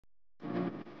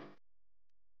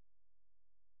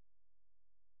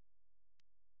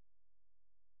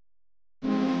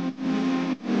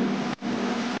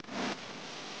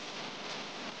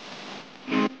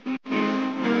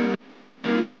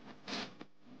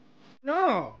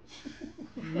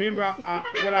Remember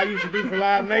what I used to do for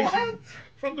Live Nation?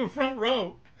 From the front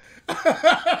row.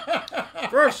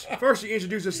 First, she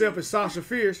introduced herself as Sasha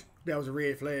Fierce. That was a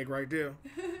red flag right there.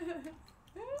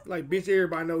 Like, bitch,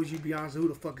 everybody knows you, Beyonce. Who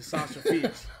the fuck is Sasha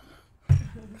Fierce?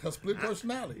 Her split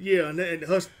personality. Yeah, and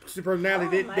her split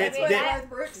personality. That's right.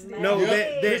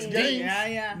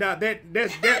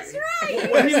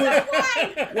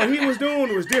 What he was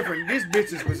doing was different. This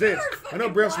bitch is possessed. I know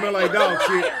breath smell like dog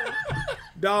shit.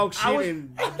 Dog shit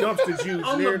and dumpster juice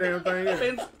and every damn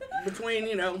thing.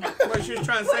 Between, what she was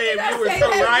trying to say, if you were so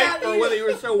right or whether you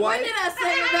were so white. What did I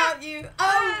say about you?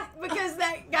 Oh, because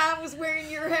that guy was wearing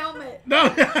your helmet. No.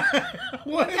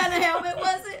 What kind of helmet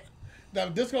was it? The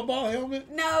disco ball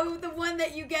helmet? No, the one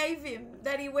that you gave him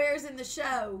that he wears in the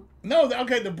show. No, the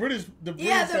British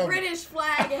yeah, the helmet. British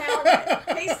flag helmet.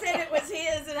 He said it was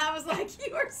his, and I was like,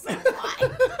 "You are so white." You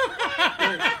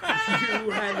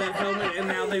had that helmet, and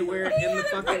now they wear it in the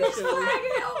fucking British show. flag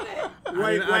helmet.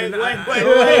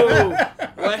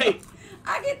 Wait.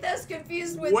 I get those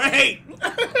confused with. Wait. You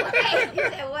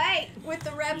said wait with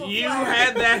the rebel You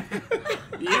flag.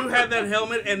 had that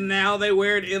helmet, and now they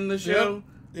wear it in the show.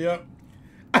 Yep.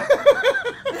 How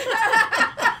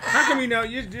come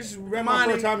this is my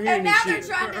first time hearing and now this they're shit.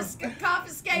 trying to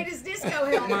confiscate his disco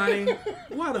helmet. Monty,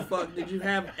 why the fuck did you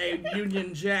have a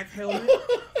Union Jack helmet?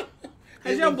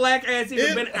 Has your black ass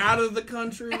even been out of the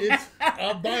country?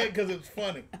 I'll buy it because it's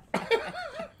funny.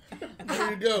 There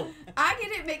you go. I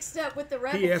get it mixed up with the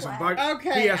rebel He has some flag.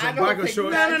 He has some biker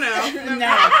shorts. No. No.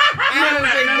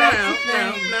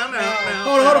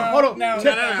 Hold on. No, it's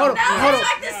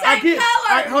like the same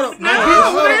color.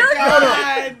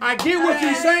 I get what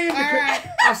you're saying.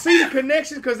 I see the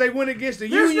connections because they went against the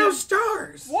There's Union. no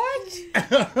stars. What? You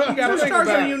gotta No think stars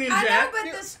about on it. Union I know, Jack.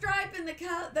 but the stripe and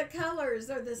the colors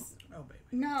are this Oh, baby.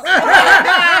 No.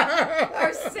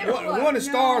 are similar. One is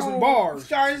stars and bars.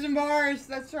 Stars and bars.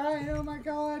 That's right. Oh my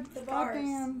God. The bars.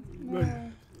 Goddamn.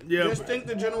 No. Yeah, Just think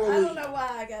the general. I don't know why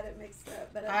I got it mixed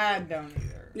up, but I don't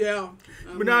either. Yeah.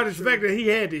 but now the fact that he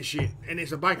had this shit and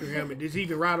it's a biker helmet. Does he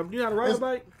even ride a? You know how to ride a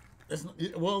bike?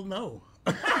 Well, no.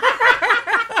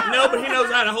 No, but he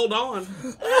knows how to hold on.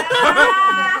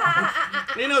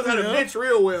 He knows how to bitch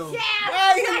real well.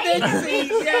 Oh, you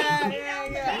bitchy.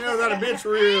 Yeah. He knows how to bitch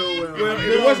real well. Well, if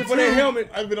it wasn't for that helmet,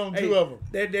 I've been on two of them.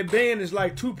 That band is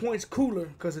like 2 points cooler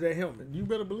because of that helmet. You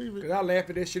better believe it. Cause I laugh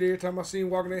at that shit every time I see him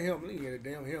walking that helmet. He got a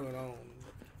damn helmet on,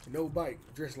 no bike,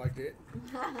 dressed like that.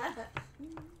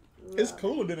 It's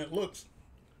cooler than it looks.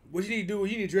 What you need to do?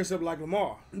 You need to dress up like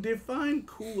Lamar. Define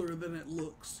cooler than it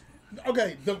looks.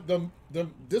 Okay, the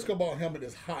disco ball helmet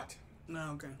is hot.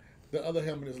 No, okay. The other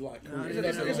helmet is light. Cool.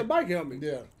 It's a bike helmet.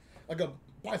 Yeah, like a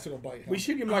bicycle bike helmet. We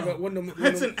should give him like one of them.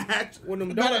 That's an act. One of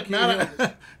them not,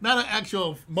 helmets. not an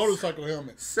actual motorcycle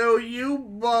helmet. So you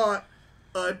bought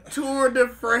a Tour de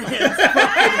France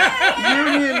fucking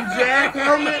Union Jack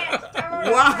helmet?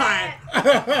 Why?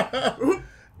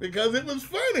 Because it was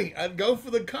funny. I'd go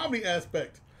for the comedy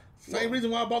aspect. Same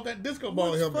reason why I bought that disco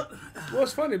ball helmet.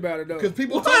 What's funny about it though? Because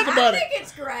people talk about I it. think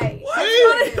it's great.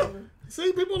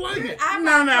 See, people like it.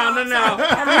 No.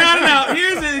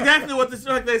 Here's exactly what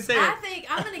they said. I think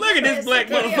I'm gonna Look at this black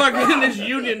motherfucker in this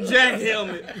Union Jack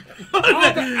helmet. What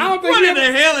I don't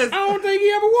think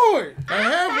he ever wore it. I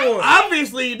have one.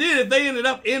 Obviously you did if they ended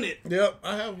up in it. Yep,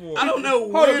 I have one. I don't know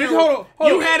Hold on.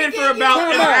 You had it for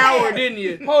about an hour, didn't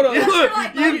you? Hold on.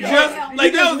 You just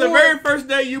like that was the very first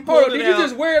day you pulled it out. Did you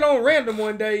just wear it on random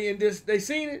one day and they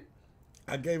seen it?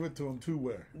 I gave it to him to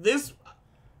wear. This.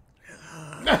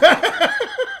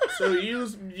 So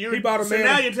He bought a so man.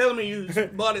 now you're telling me you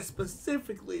bought it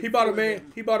specifically. He bought a man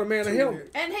a helmet.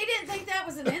 And he didn't think that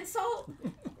was an insult?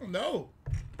 No.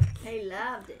 He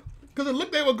loved it. Because the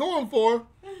look they were going for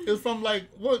is from like,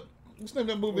 what's the name of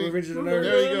that movie? Revenge of the Nerds.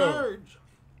 There you go.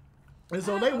 And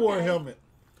so they wore a helmet.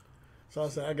 So I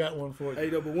said, I got one for you. Hey,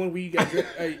 though, but one week you got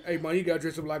hey, man, you got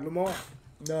dressed up like Lamar.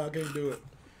 No, I can't do it.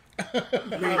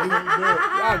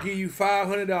 I'll give you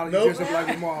 $500. You dress up like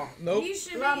Lamar. Nope. You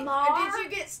should Lamar? Did you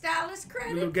get stylist The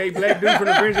credit? little gay black dude from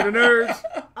the Revenge of the Nerds.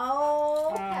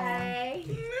 Okay.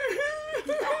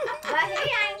 But he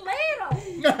ain't little.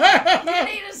 You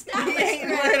need a stylist He ain't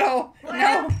credit. little.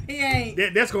 No, he ain't.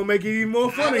 That's gonna make it even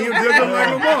more funny. He'll dress up like I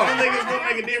don't Lamar. think it's gonna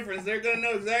make a difference. They're gonna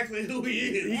know exactly who he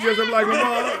is. He dressed up like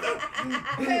Lamar.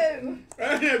 Who?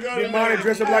 Did Monty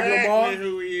dress up like Lamar?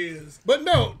 Who he is? But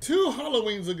no, 2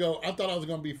 Halloweens ago, I thought I was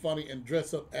going to be funny and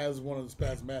dress up as one of the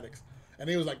Spasmatics. And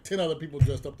there was like 10 other people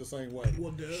dressed up the same way. Well,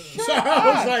 duh. So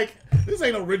I was like, this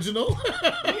ain't original.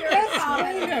 You're a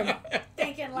comic.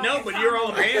 Thinking like No, a but you're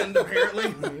all comic. band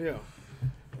apparently. Yeah.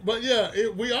 But yeah,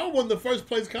 we all won the first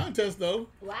place contest though.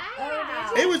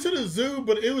 Wow. It was to the zoo,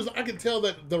 but it was I could tell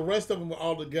that the rest of them were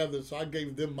all together, so I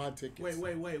gave them my tickets.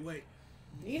 Wait.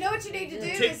 You know what you need to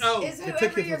do Tick- oh, is the whoever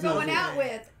tickets you're was on going there. out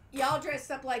with, y'all dress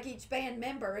up like each band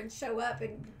member and show up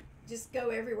and just go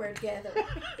everywhere together.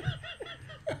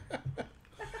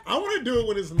 I want to do it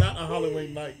when it's not a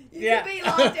Halloween night. You could be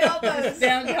locked elbows.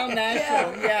 Downtown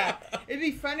Nashville. Yeah. It'd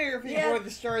be funnier if we Yeah. wore the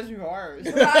Stars and Bars.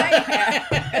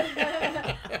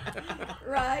 Right?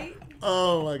 Right?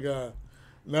 Oh my god,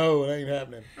 no, it ain't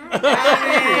happening. You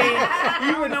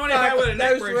would know fuck anybody with a neck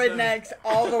those brace, though. rednecks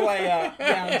all the way up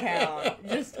downtown.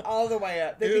 Just all the way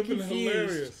up. They'd It'd be been confused.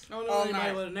 hilarious. I don't know All anybody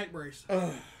night. with a neck brace.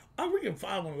 We can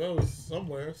find one of those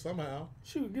somewhere, somehow.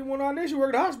 Shoot, get one on there. She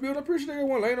work at the hospital. I'm pretty sure they got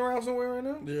one laying around somewhere right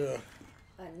now. Yeah,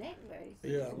 A neck brace.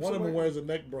 yeah. One of them wears a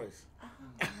neck brace.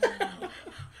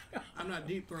 I'm not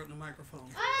deep throating the microphone.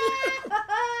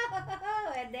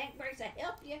 A neck brace will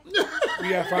help you. You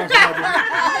gotta find somebody. You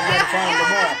gotta find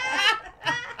them all.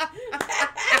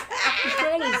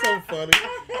 Charlie's so funny.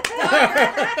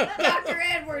 Dr.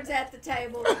 Edwards at the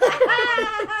table.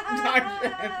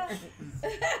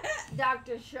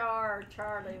 Dr. Shar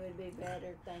Charlie would be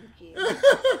better, thank you.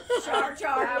 Char I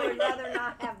Charlie. would rather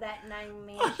not have that name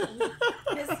mentioned.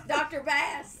 Miss Dr.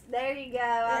 Bass. There you go. There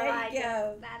I you like go.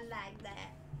 it. I like that.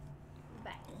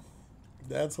 Bass.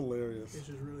 That's hilarious. This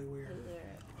is really weird.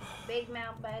 Big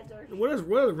mouth bads are What is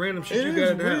random shit It you is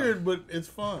got in the house? weird, but it's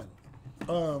fun.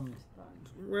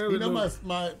 You know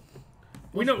my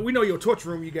we know your torture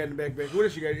room you got in the backpack. What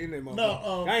else you got in there, motherfucker?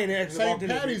 no. I ain't actually St. walked in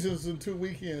there. Patty's is in 2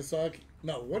 weekends, so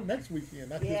what next weekend?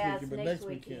 Not this Yeah, weekend, it's but next next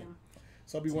weekend. weekend.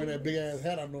 So I'll be wearing that big ass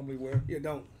hat I normally wear. Yeah,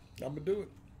 don't. I'm gonna do it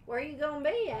Where you gonna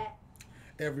be at?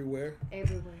 everywhere.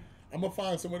 Everywhere. I'm gonna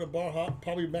find somewhere to bar hop,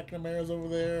 probably McNamara's over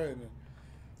there, and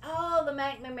Oh, the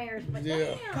McNamara's. But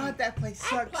Yeah. damn. God, that place That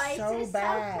sucks place so is so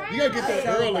bad. crowded. you gotta get there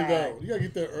So early bad. though. You gotta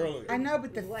get there early. I know,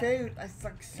 but the What? food is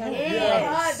like so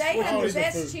Yeah. good. They Which have one the is the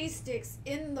best food? cheese sticks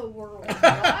in the world.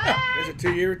 That's a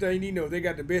tell you everything you need to know. They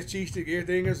got the best cheese stick.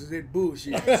 Everything else is that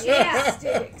bullshit. Yeah.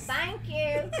 Sticks. Thank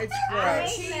you. It's I've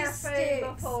fresh. eaten their Cheese food sticks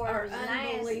before. are It was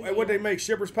nasty. unbelievable. Hey, what they make,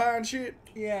 shepherd's pie and shit?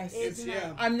 Yes. It's not.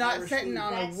 I'm not Irish sitting food.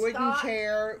 on a That's wooden Scott.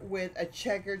 chair with a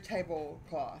checkered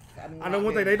tablecloth. I know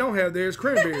one thing they don't have there is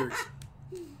cranberries.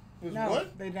 With No,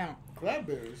 what? they don't.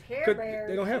 Cranberries. Care 'Cause Bears.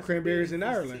 they don't have cranberries in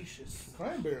Ireland. Facetious.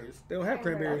 Cranberries. They don't have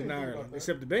cranberries in Cranberries. Ireland,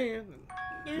 except the band.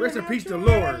 Rest in peace to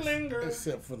Lawrence.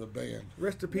 Except for the band.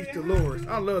 Rest in peace to Lawrence.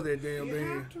 I love that damn You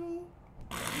band.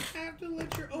 have to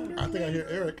let your older I think I hear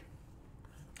Eric.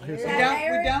 I hear We Yeah.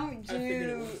 something. don't, we don't I figured it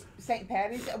do was. St.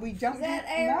 Patty's. We don't do that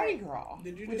Eric? Mardi Gras.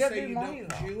 Did you we just don't say do you Mardi don't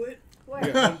Gras. chew it? Where?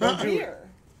 Yeah, don't do it. Here.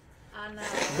 I know.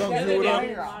 Don't Yeah, do they it do up.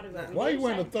 Mardi Gras. Why you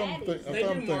wearing a thumb thing? They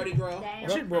do Mardi Gras.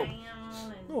 Shit broke.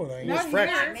 No, it ain't. Not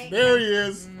fractured. here. There he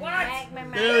is. What?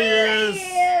 There he is.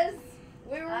 Yes.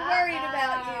 We were worried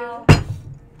about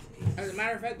As a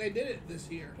matter of fact, they did it this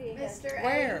year. you, Mr. A.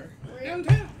 Where?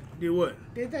 Downtown. Do what?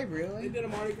 Did they They really? did a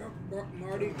Mardi Gras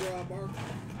bar.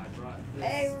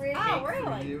 Hey, Rick. Oh,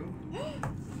 really?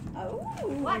 Oh.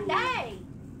 What day?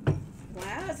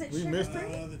 Wow, is it We sugar missed it.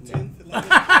 free? The 10th, 11th.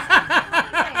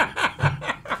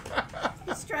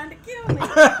 He's trying to kill me.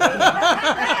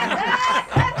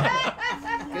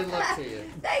 Good luck to you.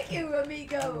 Thank you,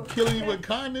 amigo. Killing you with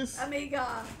kindness. Amiga.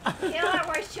 Kill it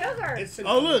with sugar. It's an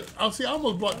Oh look! I see. I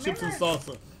almost brought chips and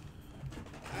salsa.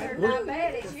 They're What? not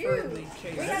bad, it's you. preferably We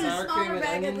cake. got a Sour smaller cream and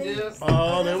bag of onion these. dip.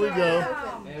 Oh, there we go.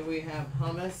 Wow. And we have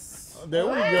hummus. There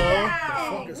we go. Dang,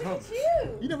 Fuck is look hummus? at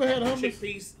you. You never had hummus?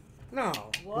 chickpeas. No.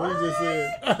 What you just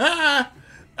said?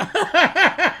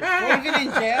 Were you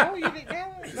in jail? You didn't know?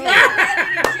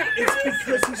 It's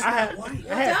because he's not white.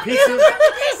 I had Don't pizza. get it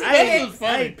from the I Dixie ate, Chicks. I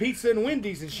ate pizza and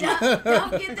Wendy's and shit.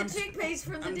 Don't get the chickpeas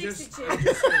from the I'm Dixie just Chicks.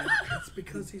 saying, it's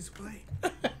because he's white.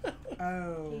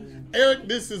 Oh. Eric,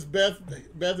 this is Beth.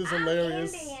 Beth is I'm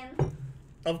hilarious. Indian.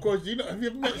 Of course, you know. Have you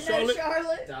ever met You know Charlotte?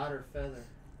 Charlotte? Daughter feather.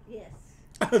 Yes.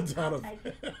 Donald. No,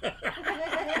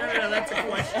 that's a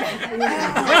question.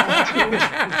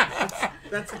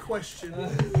 That's a question.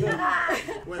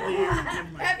 Whether you never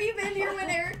mind. Have you been here when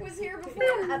Eric was here before?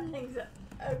 I think so.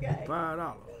 Okay. $5. Oh my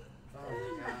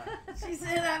god. She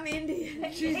said I'm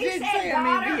Indian. She He did said say I'm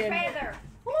daughter Indian. feather.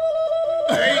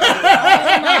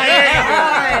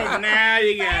 Now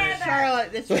you got it.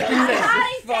 Charlotte, this is Somebody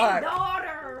said fuck.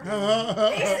 daughter.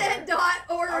 He said dot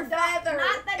or feather.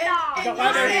 not the And- dog. And,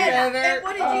 Not you the said, feather. and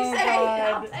what did you Oh, say? God.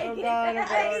 I'll take Oh, it. God, oh,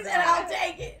 God, He said, I'll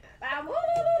take it.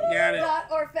 Got it. Dot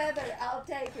or feather, I'll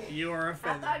take it. You are a I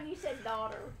feather. thought you said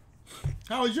daughter.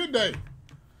 How was your day?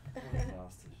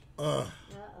 Exhausted. Uh, Uh-oh.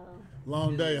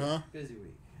 long day, huh? Busy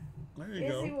week. There you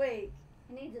Busy go. week.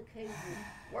 He needs a koozie.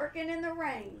 Working in the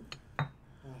rain.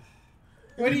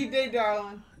 What do you do,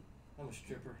 darling? I'm a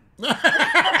stripper. Fair.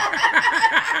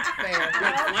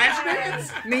 Flash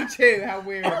dance? Me too. How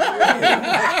weird.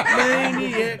 Maniac,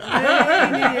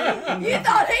 maniac. You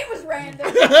thought he was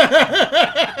random.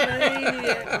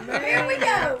 Here we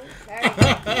go.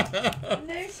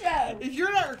 New show. If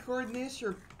you're not recording this,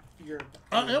 you're.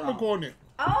 I am recording it.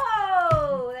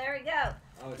 Oh, there we go.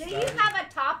 Oh, Do you have a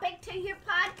topic to your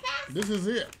podcast? This is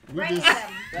it. We Random. just,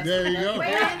 there you go.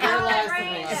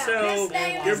 Random. So This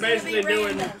day you're was gonna basically be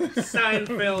doing random.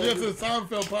 Seinfeld It's a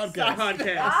Seinfeld podcast.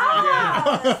 podcast.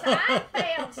 Oh, the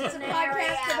Seinfeld It's a scenario.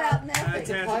 podcast about nothing.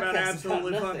 Podcast about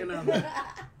absolutely fucking nothing.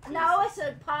 No, it's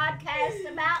a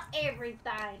podcast about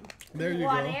everything. There you go.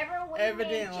 Whatever we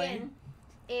Evidently. mention,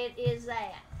 it is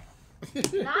that.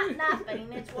 Not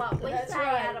nothing. It's what we That's say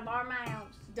right. out of our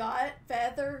mouths, Dot,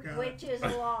 feather. which is a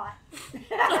lot.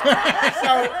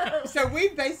 So we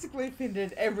basically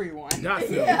offended everyone. Not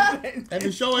Phil. Yeah. And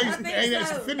the show ain't I think actually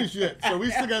so. finished yet, so we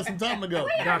still got some time to go.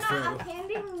 We are Not not fair.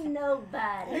 offending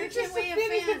nobody. You just we offended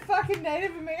the offend? fucking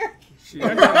Native Americans. Shit.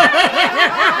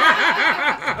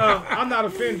 I'm not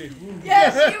offended.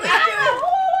 Yes, you would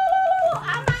Oh,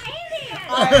 I'm an Indian.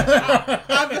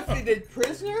 I've offended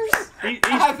prisoners.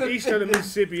 East of the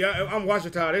Mississippi. I'm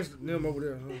Washita. That's them over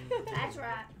there. That's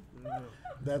right.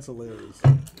 That's hilarious.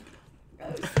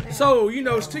 So, you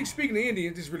know, speaking of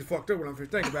Indians, this is really fucked up what I'm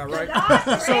thinking about, right?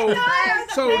 So,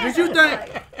 So, did you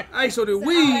think, hey, so the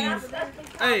weave,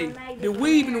 hey, the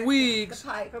weave and the wigs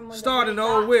started in the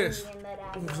Old West from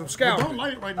Well, don't scalping?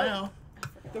 light it right now.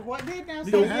 The what did now?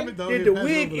 You don't have it though. Did It the passes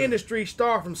wig over there. industry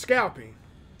start from scalping?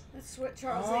 That's what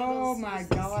Charles Oh Ingalls my uses.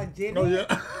 God! Did Oh it?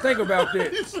 yeah. Think about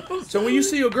that. So when you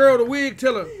see a girl with a wig,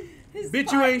 tell her, His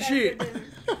bitch, you ain't podcast shit. didn't-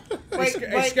 Wait,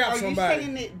 Hey, scalp are somebody. you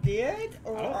saying it did,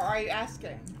 or are you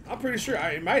asking? I'm pretty sure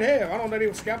it might have. I don't know they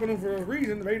were scalping them for a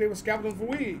reason. Maybe they were scalping them for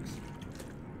wigs.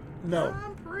 No.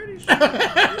 I'm pretty sure.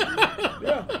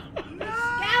 Yeah.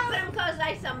 Scalping them because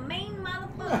they some mean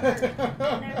motherfuckers.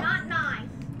 And they're not nice.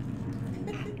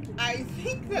 I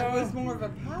think that was more of a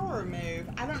power move.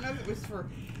 I don't know if it was for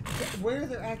wear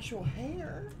their actual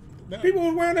hair. People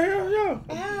was wearing the hair, yeah.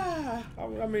 Ah,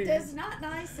 I mean, Does not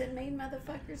nice and mean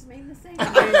motherfuckers mean the same?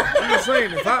 I'm just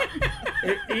saying, if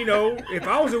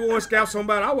I was the one to scalp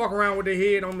somebody, I walk around with their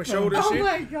head on my shoulder and Oh shit.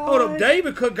 my God. Hold up,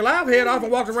 David cut Goliath head off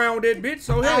and walked around with that bitch,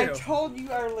 so I hell. told you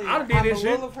earlier. I did I'm this a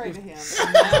shit. little afraid of him.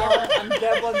 And now I'm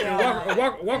doubling down.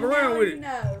 Walk around with it.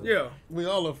 No. Yeah. We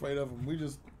all afraid of him. We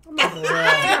just. You're afraid of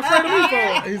me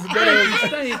for? He's a good ass.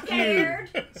 Thank you. Scared.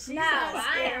 She's No, not I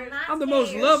scared. am not I'm the most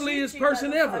scared. loveliest Shoot you,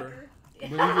 person ever.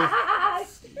 This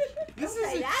Okay,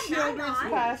 is a that's not children's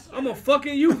nice. pastor. I'm a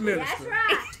fucking youth That's minister.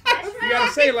 right. That's You right.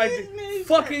 gotta say it like Excuse me, this.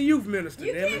 Fucking youth minister,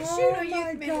 You damn can't it. shoot a Oh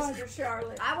my youth minister,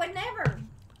 Charlotte. I would never.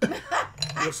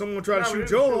 Well, someone tried to No, shoot we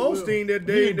Joel sure will. Osteen that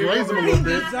day. You graze him a little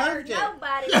bit. I heard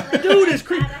nobody. Dude is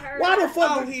creepy. Why the Oh,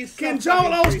 fuck he's so can Joel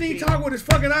fucking Osteen creepy. talk with his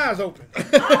fucking eyes open? Oh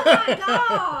my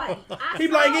God. He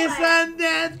be like, inside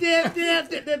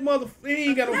that mother. He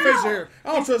ain't got no facial hair.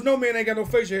 I don't trust no man ain't got no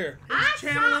facial hair.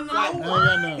 Channeling the I Lord. ain't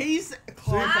got none. He's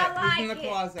closet. I He's in the like it.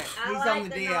 closet. I He's like on the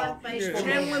the DL. non-facial Yeah.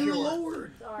 Channeling the Sure.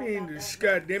 Lord. He Sorry ain't about just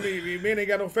that. goddamn it. Man ain't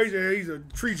got no facial hair. He's a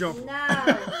tree jumper.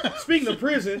 No. Speaking of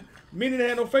prison, men that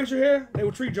had no facial hair, they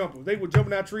were tree jumpers. They were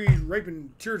jumping out trees,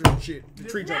 raping children and shit. The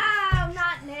tree jumpers. No,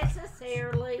 not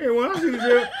necessarily. Yeah, when I was in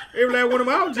jail, every last one of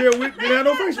them I was in jail with, they had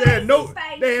no facial hair.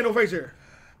 They had no facial hair.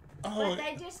 Oh, But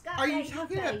they just got Are you baby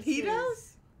talking about faces. pedos?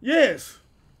 Yes.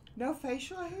 No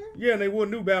facial hair? Yeah, and they wore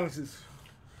New Balances.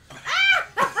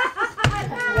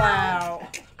 Wow.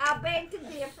 I beg to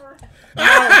differ.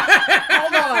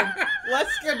 Hold on.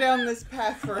 Let's go down this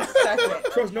path for a second.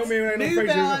 Trust no man ain't no New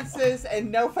facial hair. Balances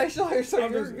and no facial hair, so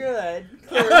I'm you're just- good.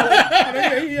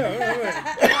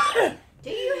 Yeah. Do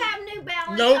you have New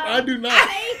Balance? no, on? I do not.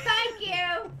 See, thank you.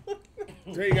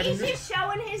 There you got He's them. just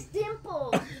showing his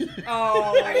dimples.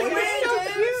 Oh, Are you wearing so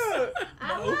tubes? cute.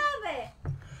 I love it.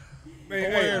 Man,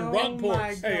 I'm hey, wearing Oh rock my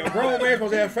ports. hey, a God. grown man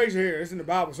supposed to have facial hair. It's in the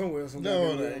Bible somewhere.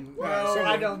 No, it ain't. No,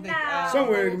 I don't think. No.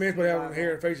 Somewhere the man supposed to have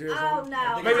hair and facial hair. Oh something.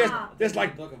 no. Maybe no. that's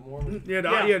like Book of Mormon. yeah, I'm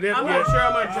yeah. not sure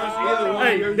I'm gonna trust either one.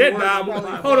 Hey, of your that words. Bible.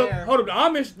 probably Hold fair. up.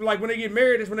 The Amish, like when they get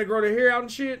married, that's when they grow their hair out and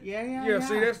shit. Yeah.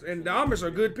 See, that's and the Amish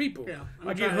are good people. Yeah, I'm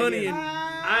I get trying to honey get- and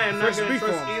I am not Fresh going to beef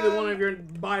trust on. either one of your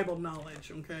Bible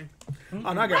knowledge, okay?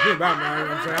 oh, no, I got good Bible now. You know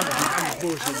what I'm saying? I'm just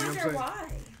bullshit. I You know wonder what I'm saying?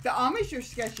 why. The Amish are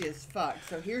sketchy as fuck.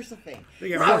 So here's the thing. They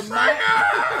got So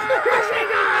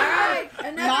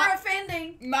Another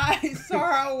offending.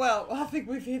 Well, I think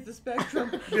we've hit the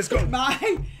spectrum. Let's go.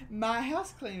 My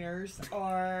house cleaners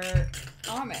are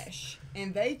Amish,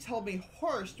 and they told me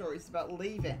horror stories about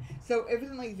leaving. So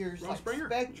evidently there's like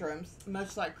spectrums,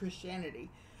 much like Christianity,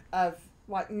 of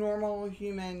like normal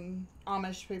human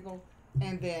Amish people,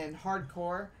 and then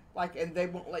hardcore, and they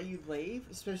won't let you leave,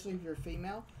 especially if you're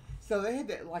female. So they had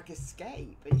to like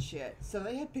escape and shit. So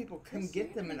they had people come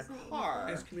get them in a car.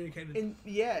 Excommunicated. In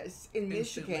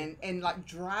Michigan, and like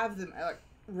drive them, like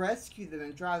rescue them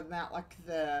and drive them out like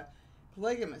the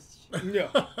polygamist. Yeah.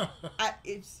 I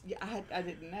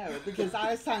didn't know because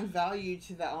I assigned value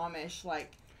to the Amish,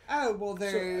 like, oh well,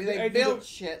 they build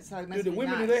shit, so it must do the be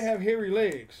women nice. do they have hairy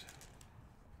legs?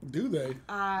 Do they?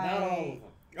 Not all of them.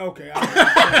 Okay. I'm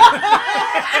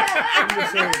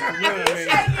just saying.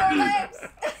 Shake your legs.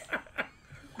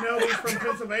 No, he's from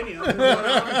Pennsylvania. There's a lot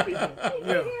of Amish people.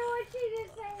 Yeah.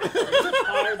 Is it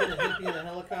higher than a hippie in a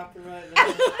helicopter right now?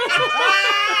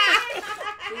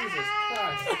 Jesus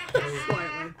Christ.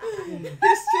 Slightly.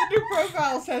 His Tinder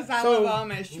profile says I love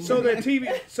Amish. So that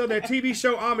TV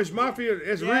show Amish Mafia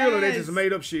is real or they just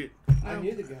made up shit? I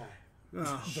knew the guy.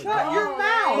 Shut your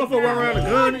mouth. Motherfucker run around the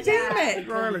gun. Damn it.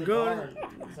 Run around the gun.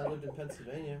 Because I lived in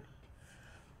Pennsylvania.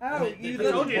 Oh, They you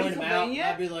couldn't live in point him out. Pennsylvania?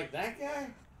 I'd be like, that guy?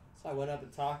 So I went up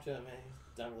and talked to him, and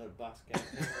he's done with a box guy.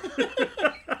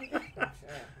 That's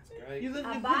great. You live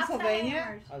in box Pennsylvania?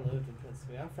 hammers. I lived in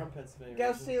Pennsylvania. I'm from Pennsylvania. Go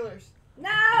originally. Steelers.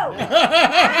 No!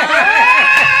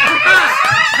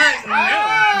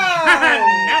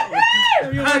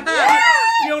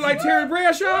 You don't like Terry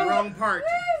Bradshaw? Wrong part.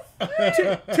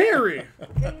 Terry.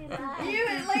 You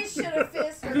at least should have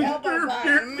fist or elbow by What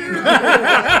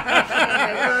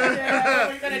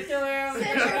are you gonna do him?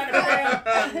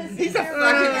 He's a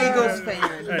fucking Eagles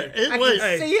fan. Hey, I Wait,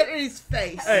 can see it in his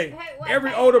face. hey, what every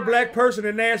they older are. black person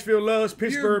in Nashville loves You're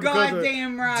Pittsburgh because of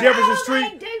goddamn right. Jefferson No,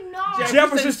 Street. they do not.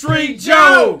 Jefferson Street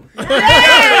Joe.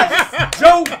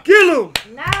 Joe Gillum.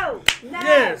 No.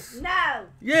 Yes. No.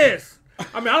 Yes.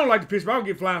 I mean, I don't like the Pittsburgh. I don't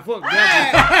get flying fuck.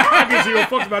 I get zero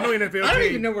fucks about no NFL I don't team.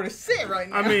 even know where to sit right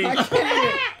now. I mean- can't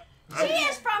even. She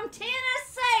is from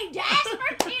Tennessee,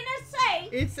 Jasper, Tennessee,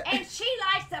 It's and she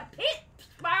likes the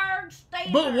Pittsburgh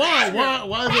Steelers. But why?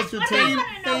 Why is That's it your what I team? want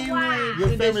to know why. Your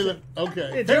family? Okay.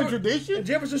 And Family tradition?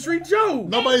 Jefferson Street Joe.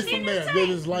 Nobody's from there. They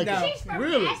just like No. it. She's from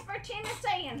Really? Jasper,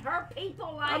 Tennessee, and her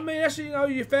people like I mean, that's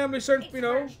your family certain.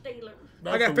 Pittsburgh Steelers.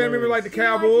 I got family members like the You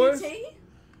like Cowboys. UT?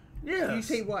 Yeah. You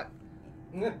see what?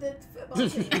 The football team.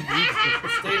 State of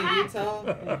Utah?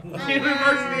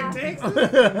 University of Texas.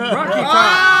 Rocky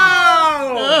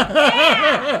Top.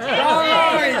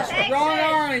 Wrong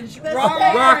orange. The Wrong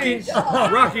state- Rocky. orange.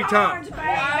 Rocky Top. Orange,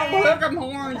 baby. Hook 'em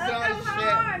horns Hook 'em on shit.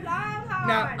 hard, long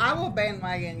No, hard. I will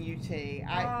bandwagon UT.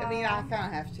 I mean, I kind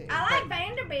of have to. I like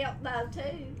Vanderbilt though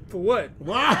too. For what?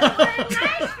 Wow.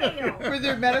 Nashville. For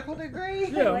their medical degree?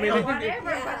 Yeah, I mean, Well, they- whatever,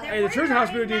 but Hey, they're Hey, the church winning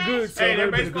hospital in did good, so Hey, they're their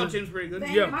pretty baseball good. team's pretty good.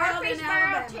 Yeah. Murfreesboro,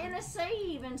 Alabama. Tennessee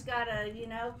even's got a,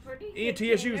 pretty good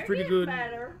ETSU is team. They're pretty getting good.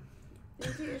 Better.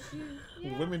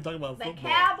 Yeah. Women talking about The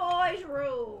football. Cowboys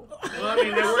rule. Well, I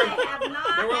mean, there were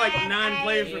like had 9 a-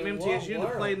 players from Hey, MTSU whoa,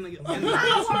 that played in the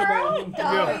Super Bowl.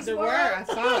 Dolly's There were. World. I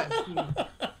saw it.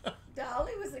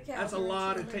 Dolly was a Cowboy. That's a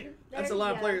lot of cheerleader. that's a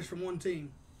lot of players from one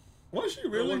team Was she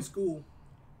or really? one school.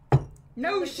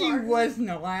 No, she was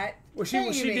not. Well,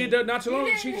 she did that not too long.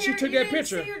 She took that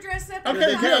picture. See her dress up.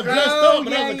 Okay, in yeah, the- dressed up, but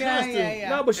that was a yeah, costume. yeah.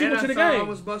 No, but she And went to the I saw I game.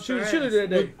 was bust She was her cheerleader ass. that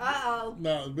day. Uh-oh.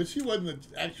 No, but she wasn't an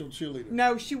actual cheerleader.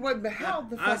 No, she wasn't. But how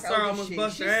the I fuck saw her old is almost she?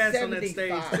 bust She's her ass on that stage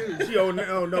 75. too. She older.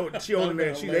 Oh no, she older than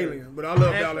that. She's Okay, alien. But I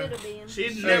love Hey, Dolly. Should've been.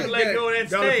 She'd She never looked let good. go of that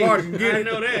Dolly stage. Parton, get I it.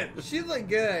 know that. She looked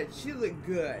good. She looked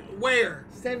good. Where?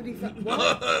 75.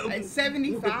 What? At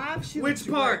 75? She Which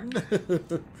looked part?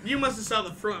 good. You must have saw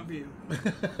the front view.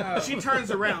 Oh. She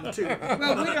turns around too.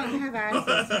 Well, we don't have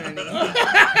access, honey.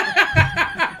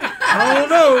 I don't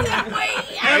know.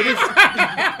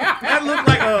 That looked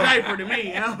like a diaper to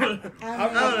me. I don't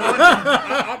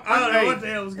know what the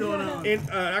hell was going on. And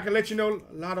I can let you know,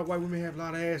 a lot of white women have a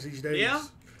lot of ass these days. Yeah,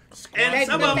 and They-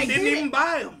 some but of them they didn't did. even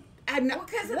buy them. I know. Well,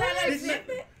 because of that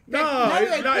exhibit. No, they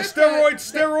it's not put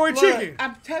steroid look, chicken.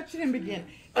 I'm touching him again.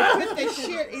 They put that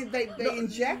shit in. They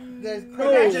inject the I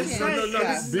Kardashian just said no, it. no, I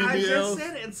BBLs. just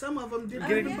said it, and some of them didn't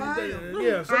even buy them.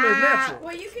 Yeah, some of it's natural.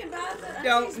 Well, you can buy the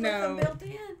Don't undies with know. them built in.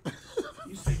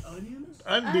 You say onions?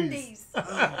 Undies. Undies.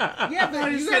 Yeah, but I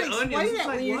you just gotta said explain onions. that It's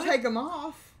when like, you what? take them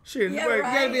off. Shit, Yeah, wait,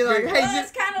 right. You gotta be like, Well, hey,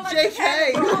 it's kind of like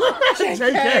JK. the JK.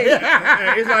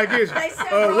 it's like this. They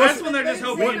sell what's That's when they're just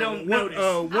hoping you don't notice.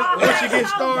 Once you get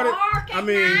started, Dark I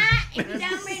mean,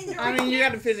 I mean, you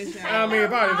got to finish now. I mean,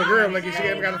 if a girl like she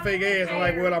ain't got a fake ass, I'm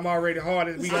like, well, I'm already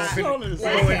hard. We gonna finish. We gonna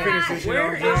finish this. You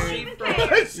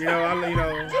know what I'm saying? You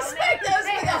know. Just make those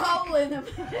with a hole in them.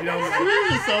 You know.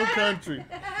 He is so country.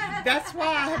 That's why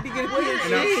I had to get a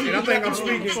And I think I'm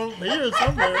speaking. Here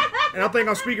somewhere. And I think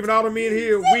I'm speaking with all the men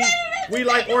here. We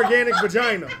like organic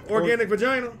vagina. Organic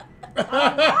vagina.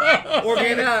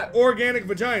 Organic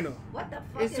vagina. What the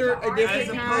fuck Is there a different As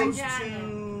kind? opposed to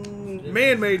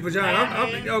Man-made vagina.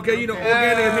 I'm okay. You know,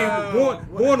 organic means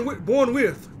born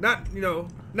with, not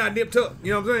not nipped up.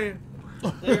 You know what I'm saying?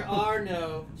 There are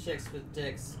no chicks with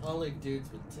dicks, only dudes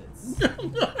with tits.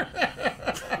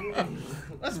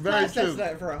 That's very true.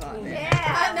 that for a hot minute. I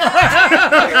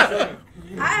know.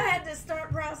 I had to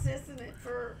start processing it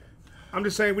for. I'm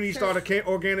just saying we need to start a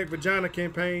organic vagina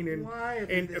campaign and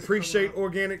appreciate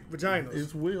organic vaginas.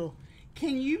 It's will.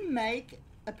 Can you make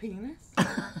a penis?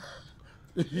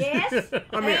 Yes.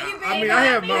 I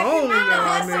have my own.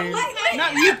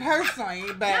 Not you personally,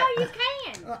 but No, you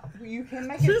can. you can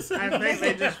make it. I think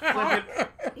they just flip it.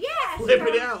 Yes. Flip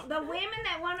it out. The women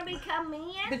that want to become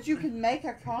men. But you can make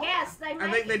a cock. Yes, they make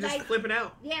I think they it. just flip it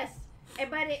out. Yes,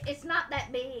 but it's not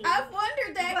that big. I've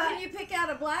wondered that. But- Can you pick out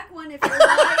a black one if you're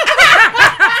like?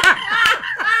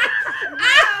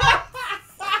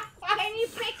 Can you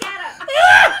pick out a?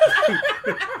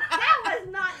 That was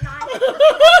not nice.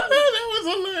 That was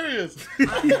hilarious.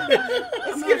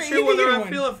 I'm not sure whether I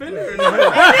feel offended or not.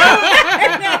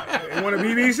 You want a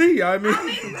BBC? I mean,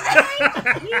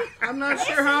 I'm not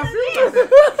sure how I feel about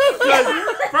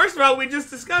that. Because, first of all, we just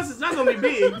discussed it's not going to be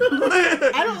big.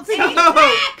 I don't think.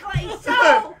 Exactly.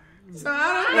 So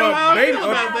I don't know how I feel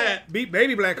about that. Beat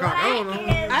baby black cock. I don't know.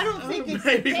 I don't think it's.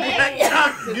 Baby black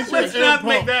cock. Let's not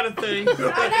make that a thing. I know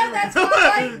that's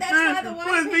why the What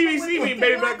white does BBC people mean, would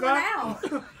baby pick black one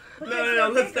cock? out. No,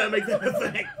 let's not make that a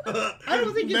thing. I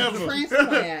don't think it's a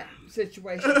transplant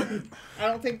situation. I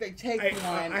don't think they take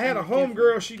one. I had a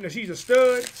homegirl. She's a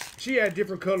stud. She had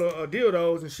different color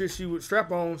dildos and shit. She would strap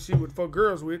on. She would fuck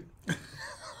girls with.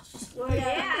 Well,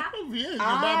 yeah. Yeah, you can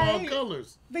buy them all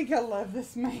colors. I think I love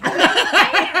this man.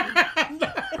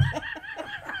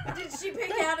 Did she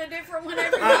pick out a different one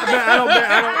every I time? don't.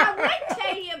 I would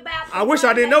tell you about. I wish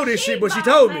I didn't know this shit, but she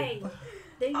told me.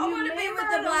 Do you I wanna be with the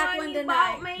remember black one one you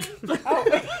tonight. bought me?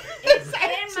 It's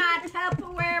in my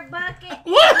Tupperware bucket.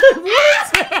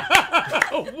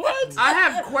 What? I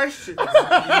have questions.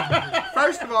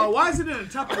 First of all, why is it in a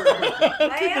Tupperware?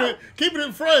 Well, Keeping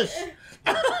it fresh.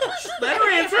 Let her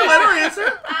answer.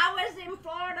 I was in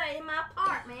Florida in my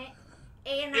apartment.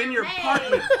 And In your I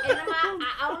apartment?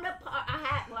 I owned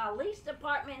I leased an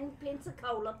apartment in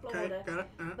Pensacola, Florida. Okay, got it.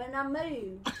 When I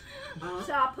moved.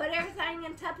 So I put everything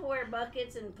in Tupperware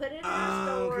buckets and put it in the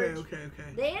storage. Okay.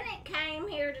 Then it came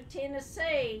here to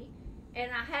Tennessee,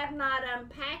 and I have not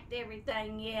unpacked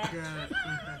everything yet. Got it.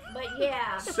 Okay. But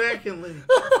yeah. Secondly,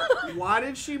 why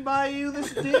did she buy you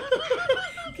this dick?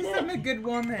 Because I'm a good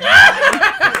woman.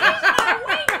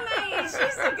 She's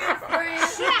a good friend.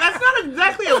 That's not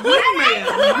exactly a wingman.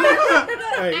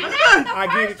 Hey, I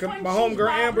get it. 'Cause my homegirl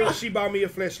Amber, she bought me a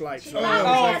flashlight. So,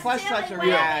 Oh, flashlights are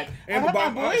rad. I Amber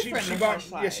bought bought my she boyfriend a bought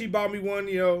flashlight. she bought me one,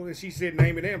 and she said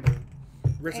name it Amber.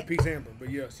 Rest in peace, Amber. But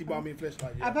yeah, she bought me a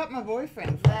flashlight. I Yeah. bought my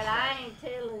boyfriend. But I ain't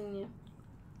telling you.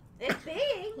 It's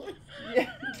big. Yeah.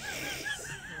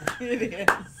 It is.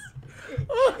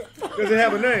 Does it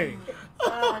have a name?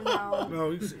 No. No.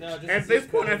 No, just At this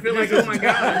point, I feel like, oh my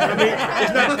god. I mean,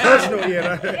 it's not personal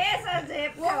yet. It's a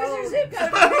zip code. What was your zip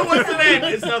code? What's the name?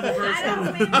 It's nothing I personal. don't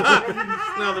mean It's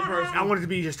nothing personal. I wanted to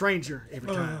be a stranger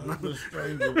every time. The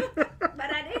stranger. But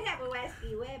I did have a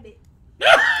Wasky Wabbit.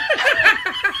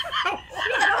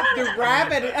 The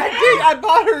rabbit. I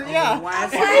bought her, yeah. A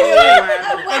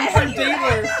And her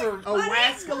dealer for.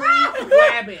 wascally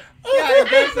rabbit. Yeah,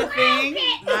 that's the thing.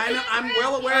 I know, I'm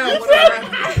well aware of what a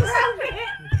rabbit is.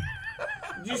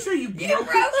 Did you say you broke You broke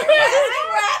it? your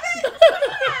Westie rabbit?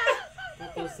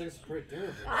 those things are pretty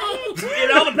durable.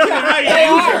 It all depends on how you They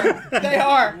use are. them. They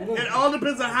are. It all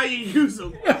depends on how you use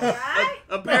them. Right?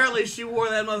 Apparently, she wore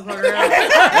that motherfucker out.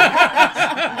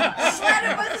 Glad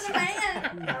it wasn't a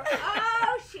man.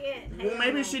 Oh, shit. Well,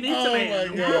 maybe she needs a Oh man.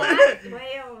 my God.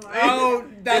 Well, Oh,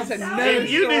 that's another If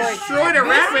you story. destroyed a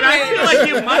rabbit, I feel like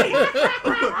you might.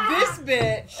 This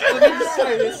bitch. Let me just tell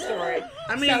you this story.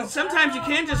 I mean, sometimes you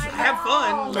can just have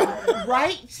fun.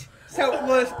 Right? So,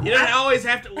 look, You don't always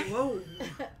have to. Whoa.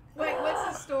 Wait, what's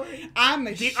the story? I'm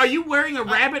a Are you wearing a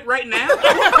rabbit right now?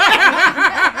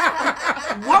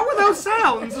 What were those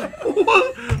sounds?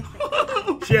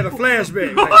 She had a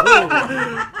flashback. Like, whoa.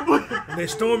 And then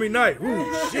stormy night. Ooh,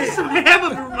 shit. We have a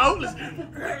remote.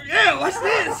 Yeah, Yeah, watch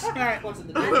this. All right. What's in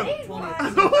the I difference need between one. it?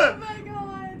 Oh my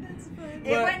god, that's funny.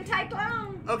 It wouldn't take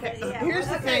long. Okay. But yeah. Here's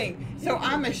the Okay. thing. So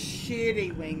I'm a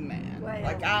shitty wingman. Well.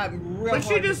 Like I'm real. But she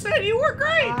hard just to, said you were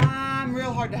great. I'm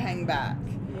real hard to hang back.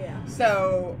 Yeah.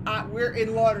 So we're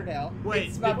in Lauderdale. Wait,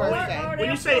 it's my before- birthday. When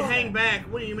you say hang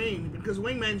back, what do you mean? Because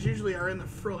wingmans usually are in the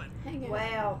front. Hang on.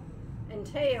 Well,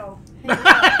 until.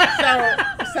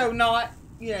 so not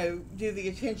do the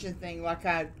attention thing like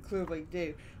I clearly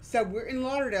do. So we're in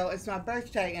Lauderdale. It's my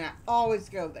birthday, and I always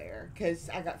go there because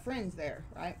I got friends there,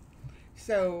 right?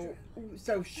 So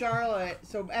Charlotte.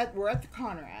 We're at the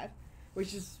Conrad,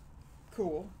 which is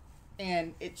cool,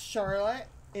 and it's Charlotte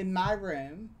in my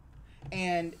room,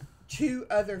 and 2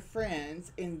 other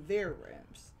friends in their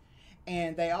rooms,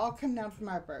 and they all come down for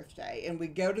my birthday, and we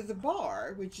go to the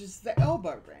bar, which is the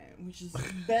Elbow Room, which is the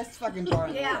best fucking bar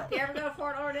in the Yeah. world. If you ever go to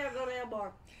Fort Lauderdale, go to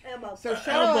Elbow. So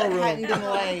Charlotte Elbow room. hadn't been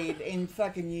laid in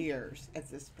fucking years at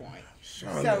this point.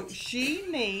 So she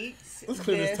meets Let's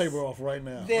clear this table off right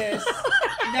now.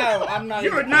 No, I'm not.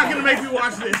 You're even not close. going to make me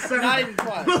watch this, sir. Not even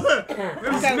close.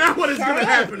 That's So not what is going to Charlotte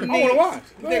happen. I want to watch.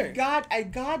 Go meets ahead. a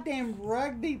goddamn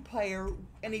rugby player,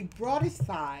 and he brought his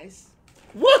thighs.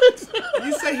 What?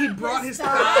 You say he brought his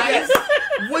thighs?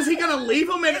 Was he going to leave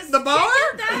them at the bar?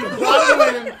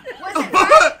 Brought him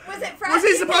Was it Was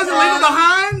he supposed to leave them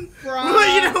behind?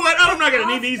 Well, you know what? I'm not going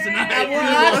to need these tonight.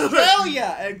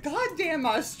 Australia, a goddamn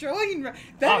Australian.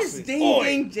 That is Aussie. ding Oi.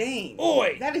 ding ding.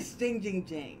 Oi. That is ding ding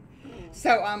ding.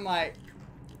 So I'm like,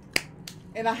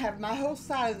 and I have my whole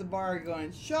side of the bar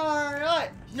going,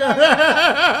 Charlotte.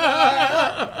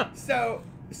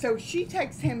 So she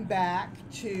takes him back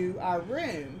to our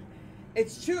room.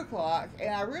 It's 2:00,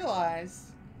 and I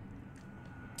realize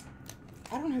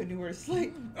I don't have anywhere to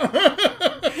sleep.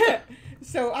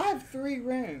 So I have 3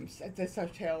 rooms at this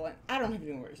hotel, and I don't have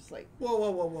anywhere to sleep.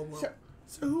 Whoa. So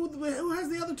So who has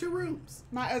the other 2 rooms?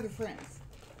 my other friends,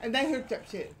 and they hooked up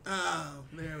too. Oh,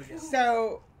 there we go.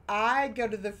 So I go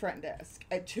to the front desk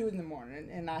at 2 a.m,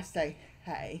 and I say,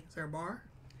 "Hey." Is there a bar?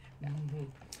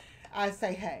 I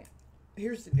say, "Hey,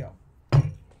 here's the deal.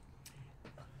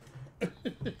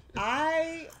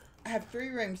 I have 3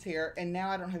 rooms here, and now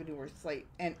I don't have anywhere to sleep.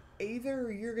 And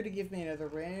either you're going to give me another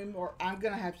room, or I'm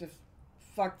going to have to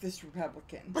fuck this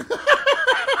Republican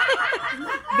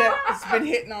that's been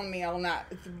hitting on me all night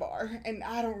at the bar. And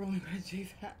I don't really want to do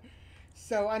that.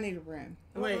 So I need a room."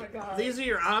 Wait, my God. these are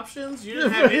your options? You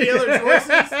didn't have any other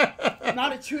choices?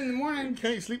 Not at 2 a.m.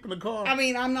 Can't sleep in the car. I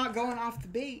mean, I'm not going off the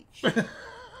beach.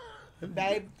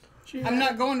 Babe, I'm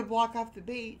not going to block off the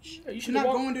beach. You I'm should've not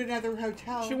walked- going to another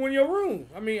hotel. She went in your room.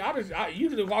 I mean, you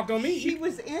could have walked on me. She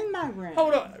was in my room.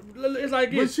 Hold up. It's like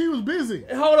But this. she was busy.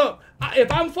 Hold up.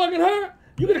 If I'm fucking her,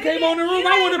 you could have came on the room.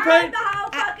 I wouldn't have paid.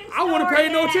 I wouldn't have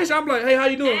paid no attention. I'm like, hey, how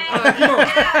you doing? Come on.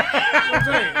 I'm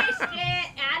saying.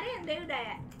 I didn't do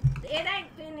that. It ain't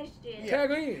finished yet.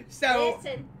 Tag in. So,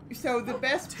 Listen, so the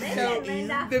best. Listen, So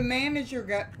Linda. the manager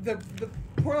got the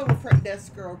poor little front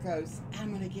desk girl goes,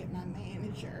 "I'm gonna get my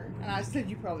manager," and I said,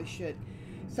 "You probably should."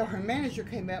 So her manager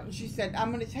came out and she said,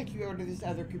 "I'm gonna take you over to this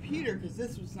other computer because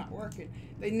this was not working."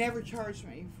 They never charged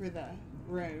me for the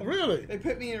room. Really? They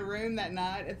put me in a room that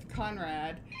night at the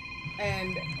Conrad,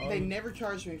 and they never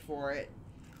charged me for it.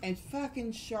 And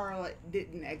fucking Charlotte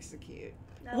didn't execute.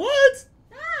 no. What?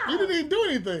 No. You didn't even do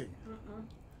anything. Mm-mm.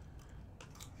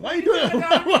 Why you doing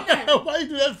that? Why you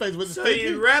do that face with the So sticky?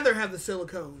 you'd rather have the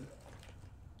silicone?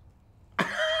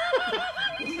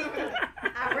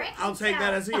 I reckon I'll take so.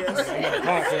 that as a yes.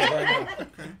 Podcast right now.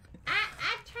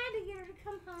 I tried to get her to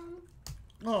come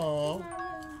home,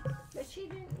 Aw. but she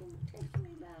didn't text me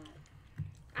about it.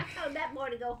 I told that boy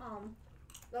to go home,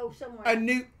 go somewhere.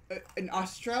 An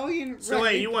Australian. So wait,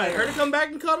 rugby you want her player. to come back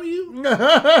and cuddle you? No,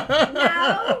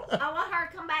 I want her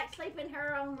to come back, sleep in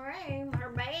her own room, her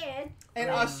bed. An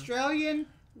Australian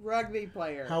rugby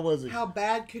player. How was he? How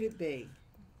bad could it be?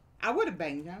 I would have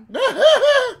banged him.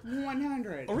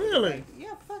 100. Really?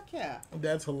 Yeah, fuck yeah.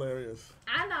 That's hilarious.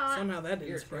 I know. Somehow that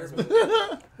didn't surprise me.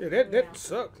 Yeah, that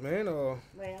sucks, man. Well,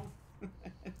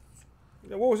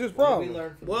 What was his We problem?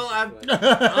 learned from Well, this I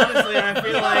situation. honestly I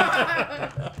feel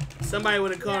like somebody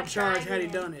would have caught charge had he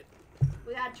done it.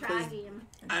 we gotta try him.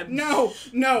 No,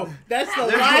 that's the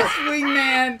There's last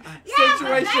wingman Yeah, but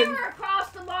they situation. were across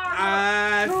the bar.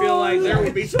 I feel like there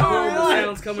would be some horrible Charlotte.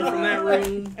 sounds coming from that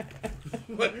room.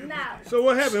 no. So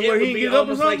what happened? It What, would he be get up or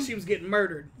almost like something? she was getting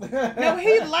murdered. No,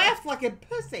 he laughed like a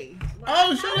pussy.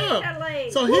 Oh, shut up.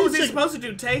 So What he was he was supposed to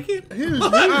do? Take it? he was Oh,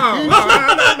 I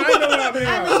know what happened.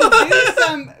 I mean, do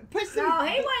some pussy. No,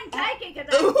 he wouldn't take it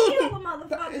because they killed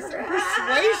the It's a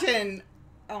motherfucker. persuasion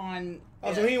on.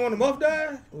 Oh, so he didn't want the muff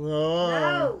die? Oh.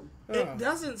 No. It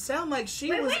doesn't sound like she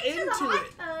We was went to the into hot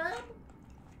it. tub,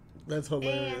 That's and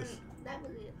hilarious. that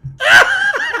was it.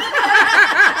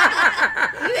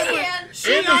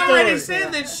 She End of already story.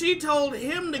 said that she told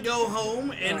him to go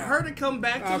home and her to come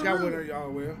back to I the got one room. of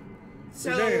y'all will. So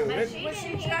Damn, But that's- she Well, she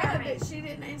didn't hear tried, me but she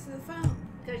didn't answer the phone.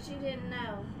 because she didn't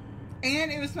know.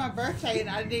 And it was my birthday, and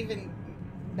I didn't even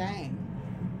bang.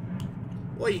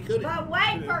 well, you could have. But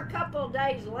wait for a couple of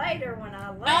days later when I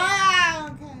left.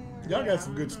 Ah, okay. Y'all got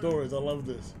some good stories. I love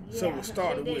this. So Yeah, it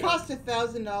started she with- It cost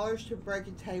 $1,000 to break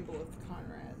a table with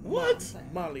Conrad. What?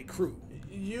 Molly Crew.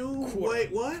 You Quarter.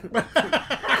 wait, what?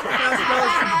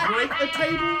 $1,000 to break a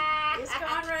table? Is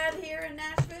Conrad here in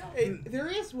Nashville? There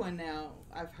is one now,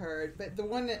 I've heard, but the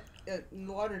one that in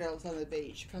Lauderdale's on the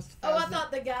beach cost Oh, I $1,000.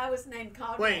 thought the guy was named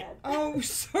Conrad. Wait. Oh,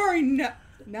 sorry, no.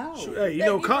 Hey, you That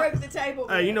know, you broke the table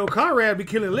hey, you with. know, Conrad be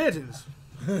killing legends.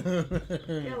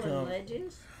 Killing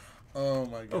legends. Oh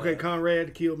my god. Okay,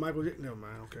 Conrad killed Michael. Never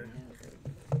mind. Okay,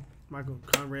 Michael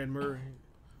Conrad Murray.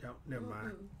 Never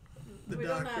mind. The We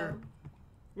don't doctor. know.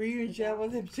 Were you in jail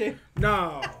with him too?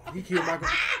 No, he killed Michael.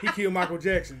 He killed Michael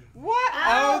Jackson. What?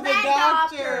 Oh, the that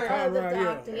doctor. doctor. Oh, the Conrad, yeah.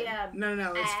 doctor. Yeah,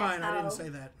 No, it's fine. I didn't Asshole. say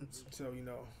that. It's, So you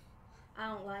know, I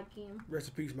don't like him. rest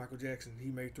in peace, Michael Jackson.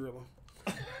 He made Thriller.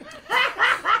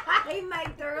 He made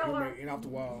He Thriller. made And Off the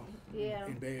Wall Yeah.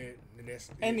 in bed, and that's.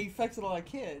 And he fucks a lot of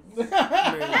kids. No,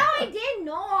 he did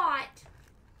not.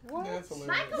 What? That's hilarious.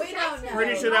 Michael We don't Jackson know. did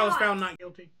pretty sure that was not. found not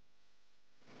guilty.